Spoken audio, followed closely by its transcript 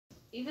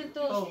Even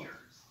though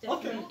Oh,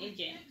 okay.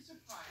 AJ.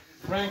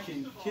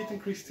 Ranking, Kate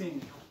and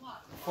Christine,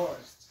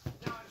 Forrest.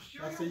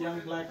 That's a young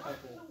black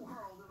couple.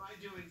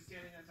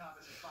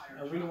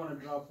 I really want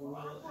to drop Will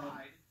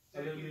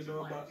and a little bit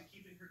lower, but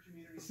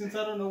since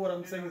I don't know what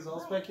I'm saying, it's all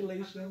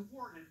speculation.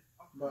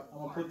 But I'm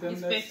gonna put them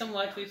It's next. based on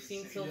what we've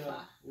seen so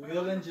far.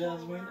 Will and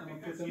Jasmine, I'm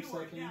gonna put them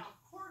second.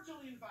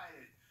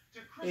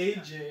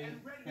 AJ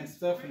and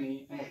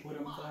Stephanie, I'm gonna put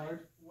them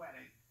third.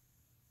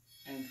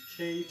 And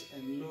Kate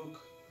and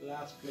Luke,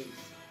 last place.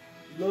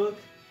 Luke,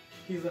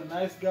 he's a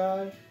nice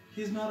guy.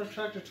 He's not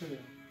attracted to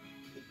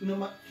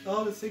him.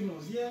 All the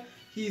signals, yeah,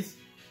 he's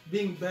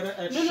being better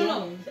at showing.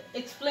 No.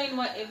 Explain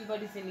why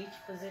everybody's in each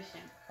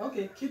position.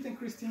 Okay, Kate and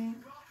Christine,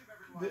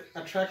 the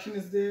attraction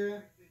is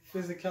there,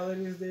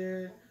 physicality is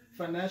there,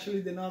 financially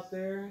they're not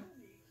there.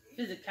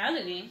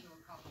 Physicality?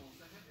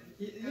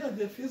 Yeah,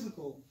 they're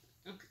physical.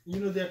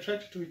 Okay. They're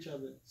attracted to each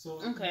other, so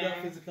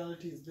that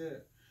physicality is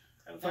there.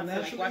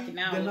 Financially, like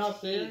out, they're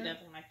not there. He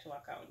doesn't like to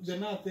work out. They're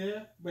not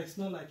there, but it's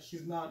not like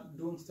he's not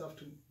doing stuff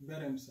to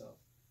better himself.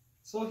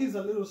 So he's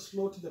a little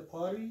slow to the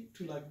party,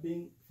 to like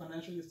being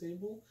financially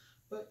stable,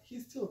 but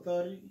he's still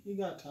 30. He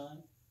got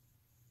time.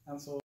 And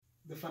so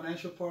the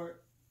financial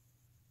part,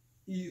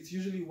 it's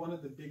usually one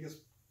of the biggest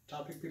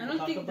topics people talk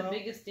about. I don't think the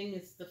biggest thing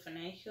is the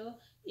financial,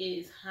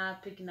 is her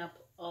picking up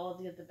all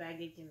the other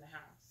baggage in the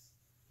house.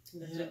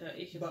 That's what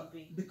the issue would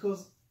be.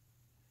 Because,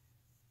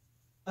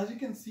 as you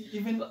can see,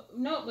 even... But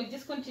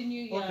just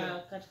continue your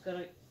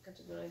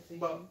categorization.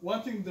 But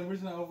one thing, the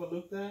reason I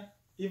overlooked that,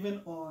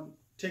 even on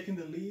taking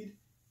the lead,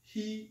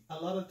 he, a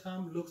lot of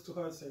time, looks to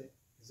her and say,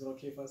 is it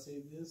okay if I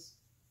say this?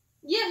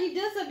 Yeah, he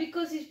does that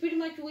because he's pretty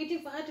much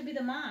waiting for her to be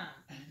the mom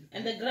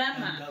and the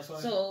grandma.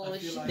 So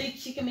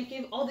she can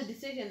make all the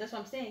decisions. That's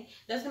what I'm saying.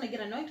 That's going to get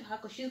annoying to her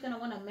because she's going to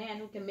want a man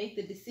who can make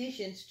the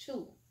decisions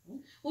too.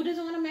 Who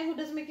doesn't want a man who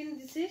doesn't make any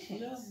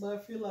decisions? Yeah, but I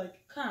feel like...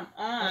 Come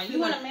on. You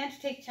want a man to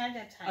take charge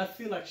at times. I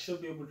feel like she'll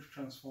be able to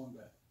transform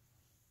that.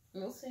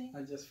 We'll see.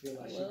 I just feel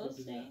like she could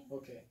do that.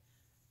 Okay.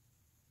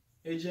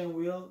 AJ and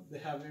Will, they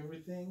have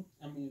everything.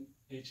 I mean,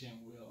 AJ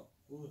and Will.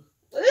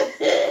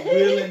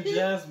 Will and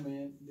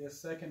Jasmine, they're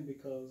second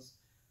because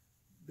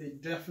they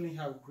definitely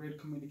have great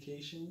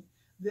communication.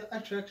 They're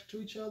attracted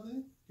to each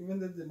other, even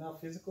though they're not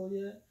physical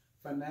yet.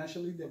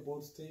 Financially, they're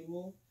both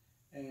stable.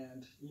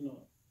 And,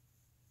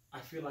 I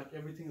feel like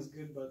everything is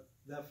good, but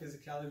that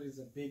physicality is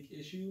a big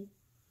issue.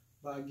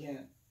 But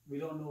again, we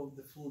don't know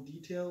the full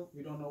detail.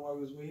 We don't know why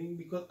we was waiting,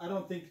 because I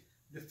don't think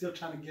they're still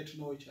trying to get to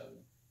know each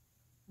other.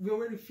 We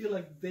already feel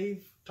like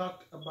they've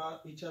talked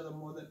about each other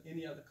more than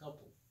any other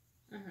couple.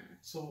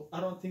 So I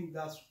don't think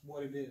that's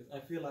what it is. I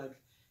feel like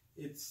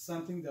it's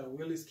something that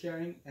Will is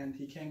carrying and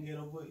he can't get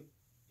over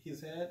his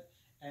head.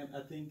 And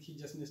I think he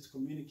just needs to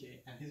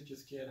communicate, and he's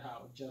just scared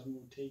how Jasmine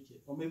will take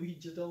it. Or maybe he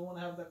just doesn't want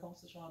to have that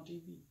conversation on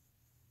TV.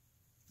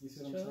 You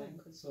see what I'm saying?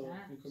 So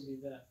it could be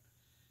that.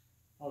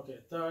 Okay,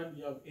 third,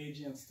 you have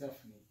AJ and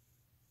Stephanie.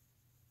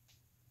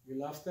 We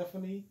love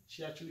Stephanie.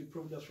 She actually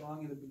proved us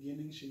wrong in the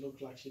beginning. She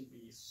looked like she'd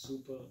be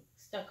super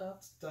stuck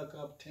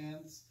up,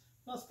 tense.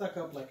 Not stuck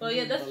up like. Oh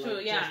yeah, that's true.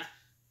 Yeah.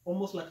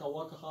 Almost like a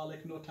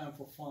workaholic, no time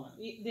for fun.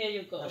 There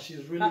you go. But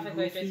she's really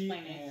goofy,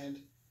 and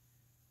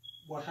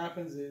what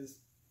happens is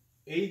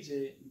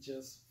AJ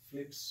just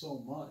flips so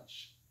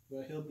much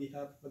where he'll be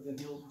happy, but then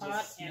he'll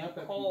just snap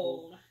at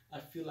people. I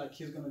feel like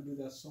he's gonna do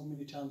that so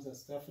many times at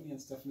Stephanie, and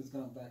Stephanie's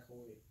gonna back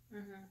away.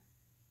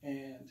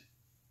 And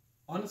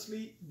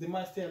honestly, they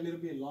might stay a little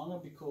bit longer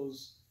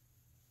because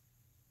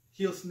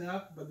he'll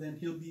snap, but then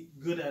he'll be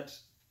good at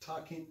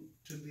talking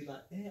to be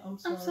like, "Hey, I'm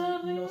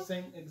sorry.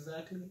 Saying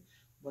exactly."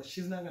 But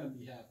she's not going to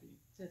be happy.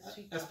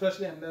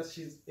 Especially unless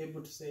she's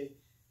able to say,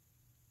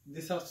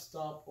 this has to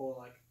stop, or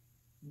like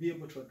be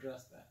able to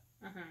address that.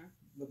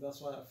 But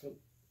that's why I feel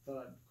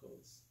third,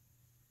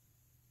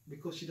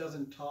 because she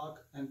doesn't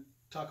talk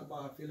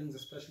about her feelings,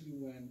 especially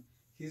when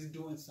he's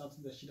doing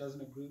something that she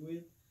doesn't agree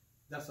with.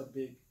 That's a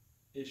big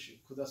issue,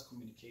 because that's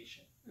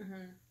communication.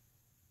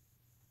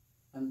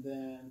 And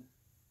then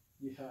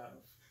you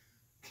have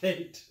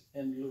Kate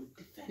and Luke.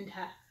 Defend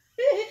her.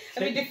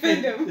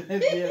 Defend him.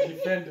 Yeah,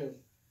 defend him.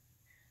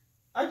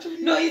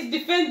 Actually, no, it's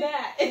defend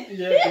that.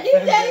 Yeah,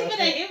 defend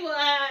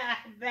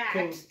that.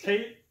 Because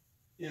Kate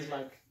is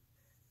like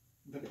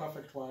the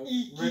perfect wife,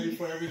 ready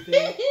for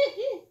everything.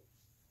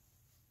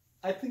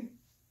 I think,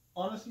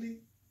 honestly,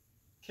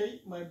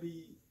 Kate might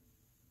be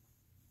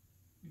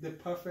the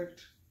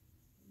perfect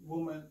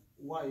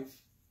wife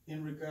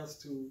in regards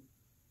to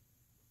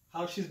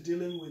how she's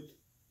dealing with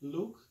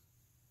Luke.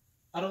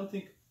 I don't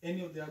think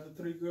any of the other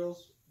three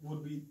girls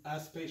would be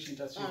as patient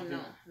as she's been.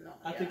 No.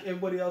 I think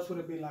everybody else would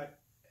have been like,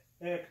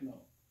 heck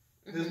no.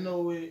 There's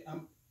no way.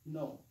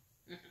 No.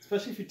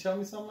 Especially if you tell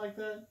me something like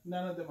that,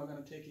 none of them are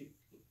going to take it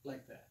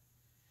like that.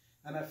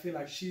 And I feel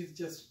like she's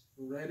just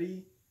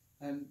ready,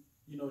 and,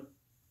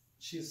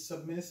 she's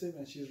submissive,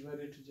 and she's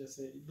ready to just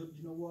say, look,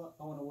 you know what,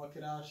 I want to work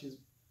it out.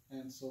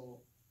 And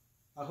so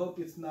I hope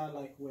it's not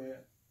like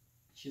where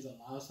she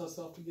allows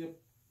herself to get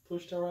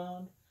pushed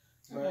around.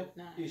 But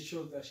it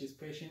shows that she's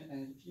patient,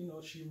 and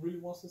she really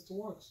wants this to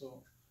work.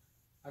 So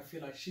I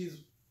feel like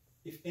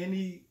if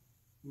any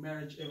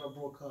marriage ever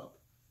broke up,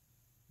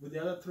 with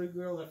the other 3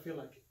 girls, I feel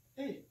like,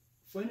 hey,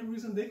 for any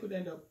reason, they could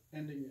end up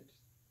ending it.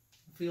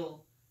 I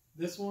feel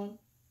this one,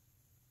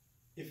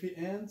 if it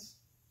ends,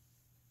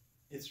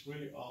 it's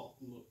really all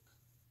Luke.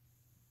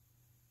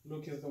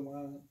 Luke is the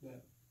one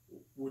that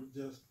would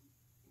just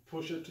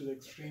push it to the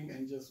extreme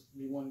and just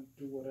be one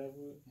to do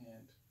whatever.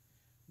 And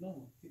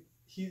no,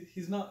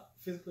 he's not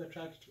physically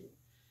attracted to her.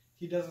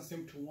 He doesn't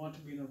seem to want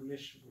to be in a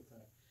relationship with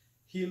her.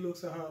 He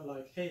looks at her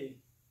like, hey,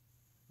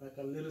 like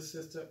a little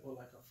sister or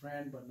like a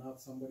friend, but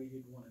not somebody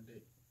he'd want to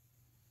date.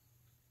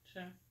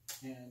 Sure.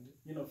 And,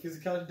 you know,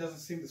 physicality doesn't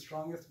seem the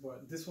strongest,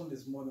 but this one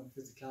is more than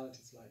physicality.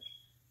 It's like,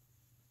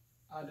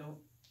 I don't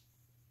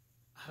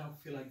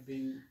feel like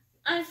being...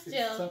 I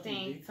still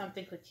think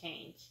something could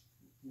change.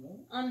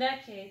 No? On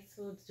that case,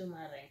 we'll do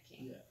my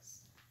ranking.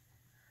 Yes.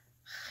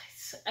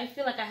 I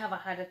feel like I have a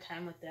harder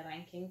time with the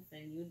rankings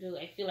than you do.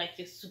 I feel like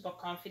you're super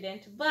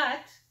confident,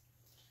 but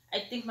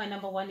I think my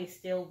number 1 is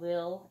still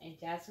Will and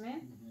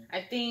Jasmine. Mm-hmm.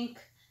 I think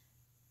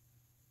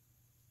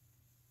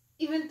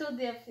even though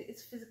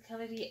it's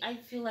physicality, I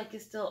feel like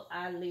it's still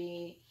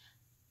early.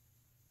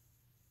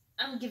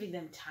 I'm giving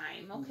them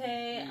time,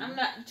 okay? Mm-hmm. I'm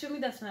not. To me,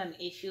 that's not an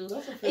issue.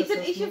 It's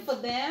an issue for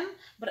them,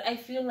 but I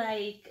feel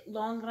like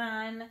long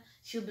run,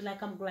 she'll be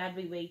like, "I'm glad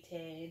we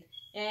waited."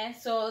 Yeah,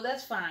 so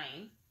that's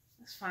fine.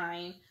 That's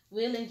fine.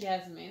 Will and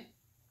Jasmine.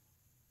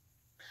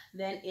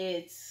 Then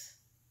it's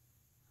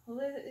who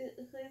is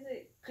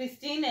it?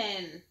 Christine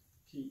and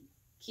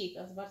Keith.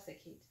 I was about to say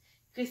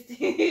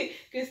Keith.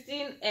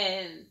 Christine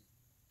and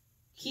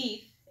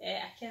Keith.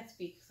 I can't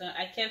speak, so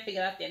I can't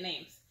figure out their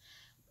names.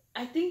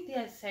 I think they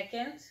are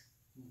second,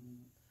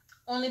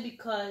 only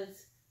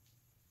because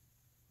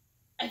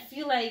I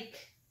feel like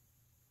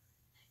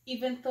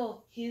even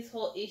though his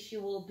whole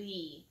issue will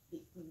be,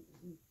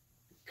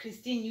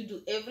 Christine, you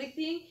do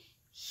everything,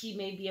 he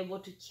may be able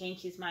to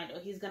change his mind, or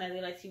he's going to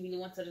realize he really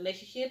wants a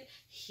relationship.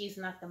 He's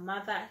not the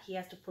mother. He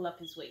has to pull up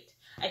his weight.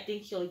 I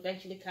think he'll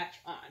eventually catch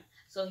on.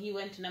 So he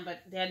went to number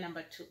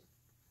 2.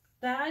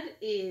 Third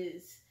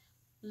is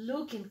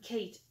Luke and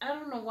Kate. I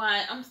don't know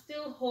why. I'm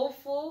still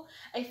hopeful.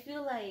 I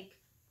feel like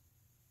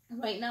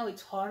right now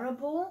it's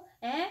horrible,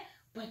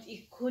 but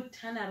it could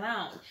turn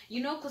around.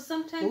 You know, because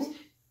sometimes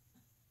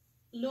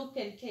Luke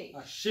and Kate.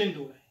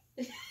 Ashindwe.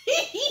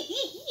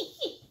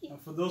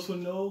 And for those who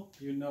know,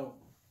 you know.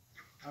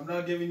 I'm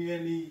not giving you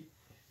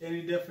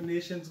any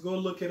definitions. Go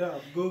look it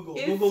up. Google.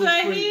 Google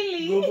Swahili. is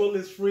free. Google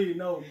is free.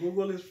 No,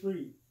 Google is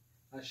free.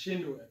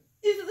 Ashindwe.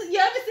 You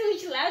understand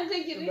which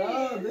language it is?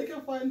 No, they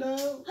can find out.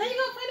 How you gonna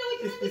find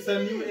out which language It's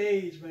a new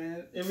age,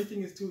 man.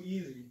 Everything is too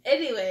easy.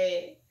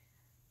 Anyway,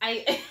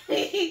 I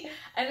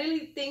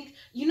really think,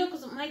 you know,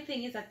 because my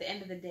thing is, at the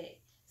end of the day,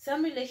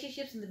 some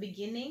relationships in the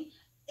beginning,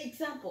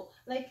 example,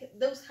 like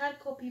those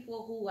hardcore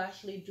people who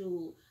actually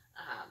do,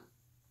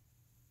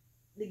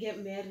 they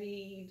get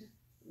married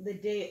the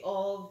day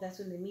of, that's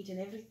when they meet and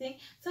everything.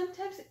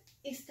 Sometimes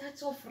it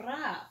starts off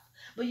rough,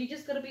 but you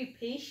just gotta be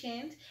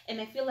patient.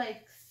 And I feel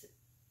like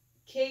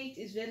Kate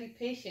is very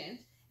patient,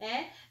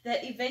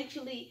 that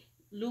eventually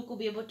Luke will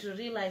be able to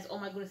realize, oh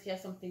my goodness, he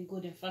has something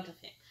good in front of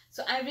him.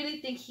 So I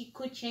really think he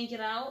could change it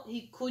out.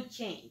 He could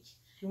change.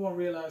 You won't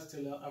realize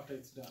till after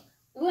it's done.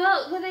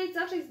 Well, whether it's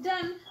after it's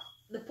done,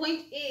 the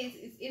point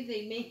is if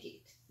they make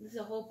it. This is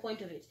the whole point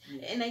of it.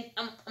 Yeah. And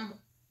I'm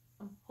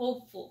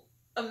hopeful.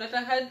 I'm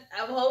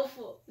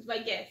hopeful. It's my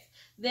guess.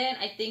 Then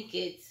I think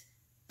it's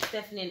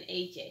Stephanie and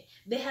AJ.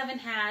 They haven't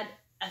had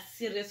a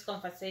serious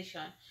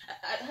conversation.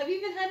 Have you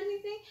even had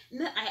anything?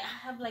 No, I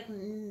have like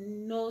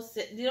no.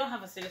 They don't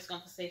have a serious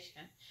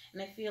conversation,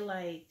 and I feel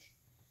like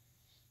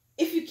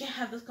if you can't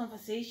have those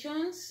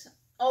conversations,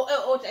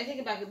 I take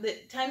it back. The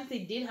times they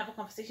did have a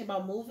conversation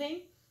about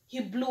moving,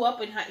 he blew up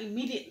on her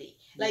immediately.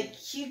 Yeah. Like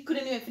she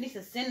couldn't even finish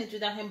a sentence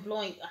without him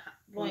blowing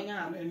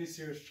up. On any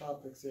serious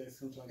topics, it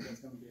seems like that's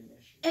going to be an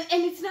issue.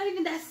 And it's not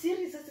even that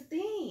serious. That's the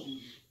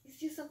thing. It's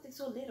just something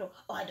so little.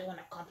 Oh, I don't want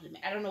to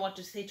compliment. I don't know what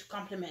to say to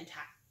compliment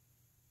her.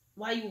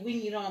 Why you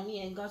wing it on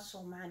me and got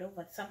so mad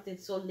over something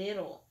so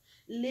little?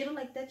 Little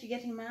like that, you're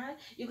getting mad?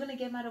 You're going to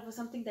get mad over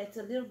something that's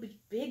a little bit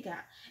bigger.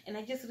 And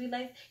I just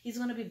realized he's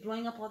going to be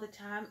blowing up all the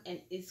time, and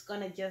it's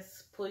going to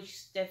just push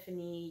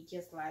Stephanie,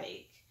 just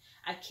like,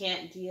 I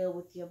can't deal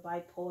with your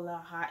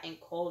bipolar, hot and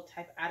cold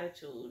type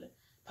attitude,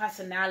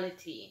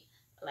 personality.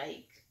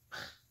 Like,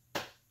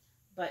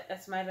 but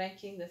that's my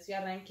ranking. That's your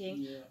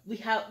ranking.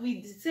 Yeah.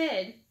 We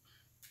said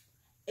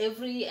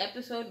every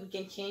episode we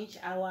can change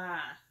our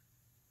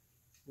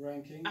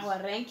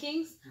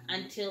rankings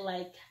until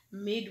like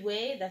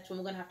midway. That's when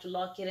we're gonna have to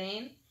lock it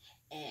in,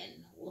 and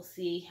we'll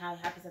see how it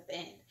happens at the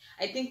end.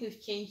 I think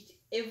we've changed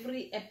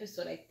every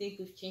episode. I think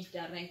we've changed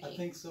our ranking. I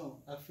think so.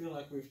 I feel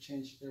like we've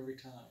changed every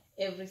time.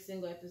 Every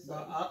single episode.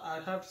 But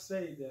I'd have to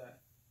say that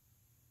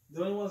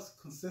the only ones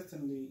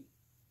consistently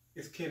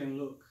is Kate and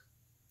Luke.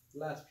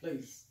 Last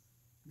place.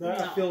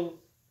 I feel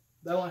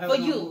that one has no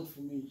mood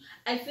for me.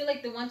 I feel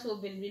like the ones who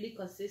have been really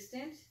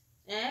consistent,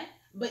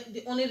 but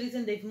the only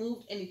reason they've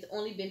moved, and it's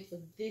only been for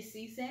this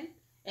season,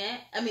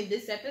 I mean,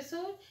 this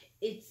episode,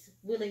 it's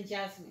Will and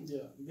Jasmine.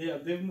 Yeah,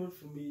 they've moved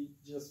for me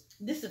just...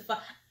 This is fun.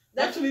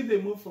 Actually,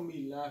 they moved for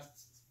me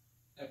last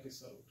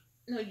episode.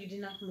 No, you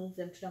did not move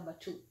them to number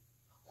 2.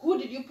 Who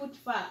did you put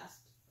first?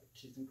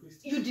 Keith and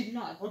Christy. You did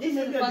not. Okay,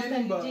 this is the first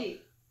time but you did.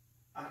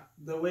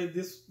 The way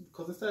this...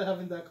 Because they started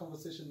having that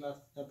conversation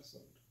last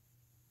episode.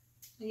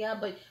 Yeah,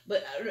 but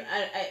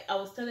I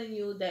was telling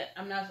you that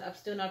I'm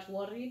still not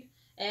worried.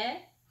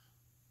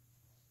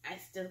 I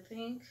still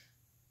think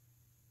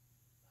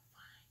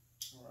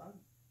fine.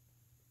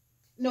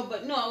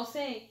 Alright. No, I was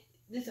saying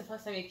this is the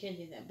first time you're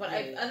changing them. But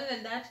other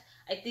than that,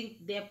 I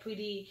think they're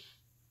pretty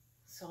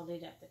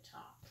solid at the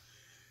top.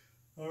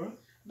 Alright.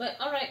 But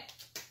alright.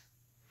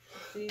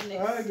 See you next.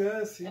 Alright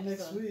guys, see you episode.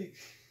 next week.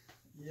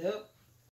 Yep.